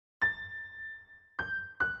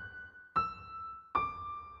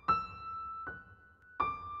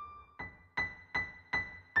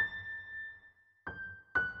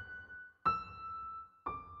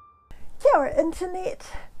Kia internet!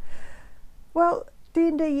 Well,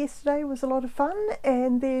 D&D yesterday was a lot of fun,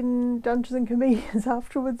 and then Dungeons and Comedians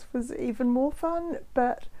afterwards was even more fun,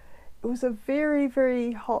 but it was a very,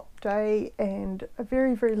 very hot day and a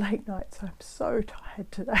very, very late night, so I'm so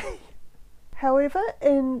tired today. However,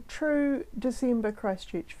 in true December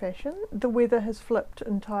Christchurch fashion, the weather has flipped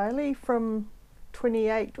entirely. From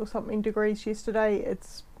 28 or something degrees yesterday,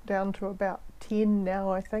 it's down to about 10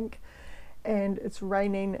 now, I think, and it's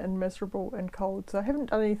raining and miserable and cold, so I haven't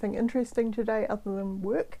done anything interesting today other than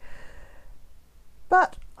work.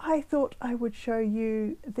 But I thought I would show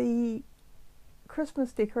you the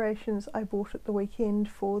Christmas decorations I bought at the weekend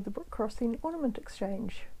for the Brook Crossing Ornament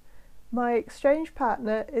Exchange. My exchange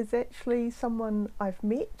partner is actually someone I've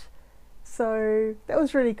met, so that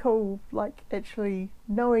was really cool, like actually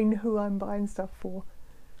knowing who I'm buying stuff for.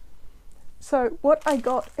 So what I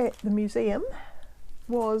got at the museum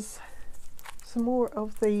was some more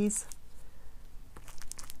of these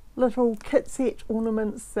little kit set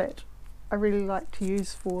ornaments that I really like to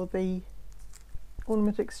use for the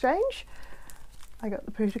ornament exchange. I got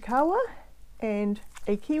the Putakawa and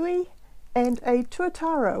a Kiwi and a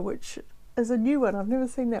Tuatara, which is a new one. I've never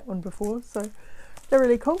seen that one before, so they're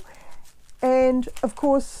really cool. And of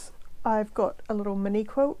course I've got a little mini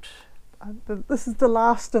quilt. This is the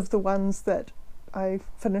last of the ones that I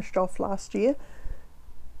finished off last year.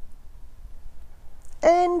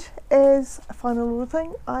 And as a final little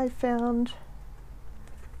thing, I found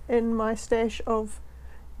in my stash of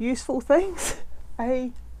useful things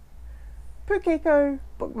a Pukeko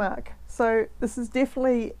bookmark. So this has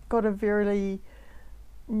definitely got a very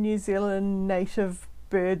New Zealand native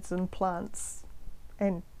birds and plants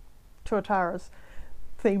and tuataras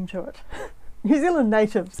theme to it. New Zealand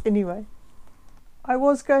natives anyway. I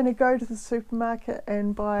was going to go to the supermarket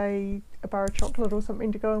and buy a bar of chocolate or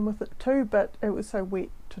something to go in with it too, but it was so wet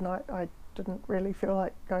tonight I didn't really feel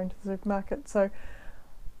like going to the supermarket, so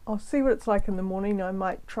I'll see what it's like in the morning. I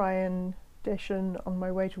might try and dash in on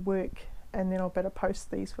my way to work, and then I'll better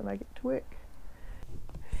post these when I get to work.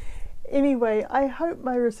 Anyway, I hope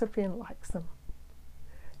my recipient likes them.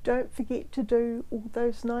 Don't forget to do all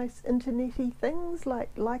those nice internety things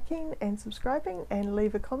like liking and subscribing and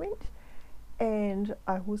leave a comment, and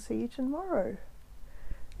I will see you tomorrow.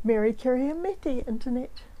 Merry Kirriameti,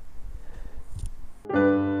 internet.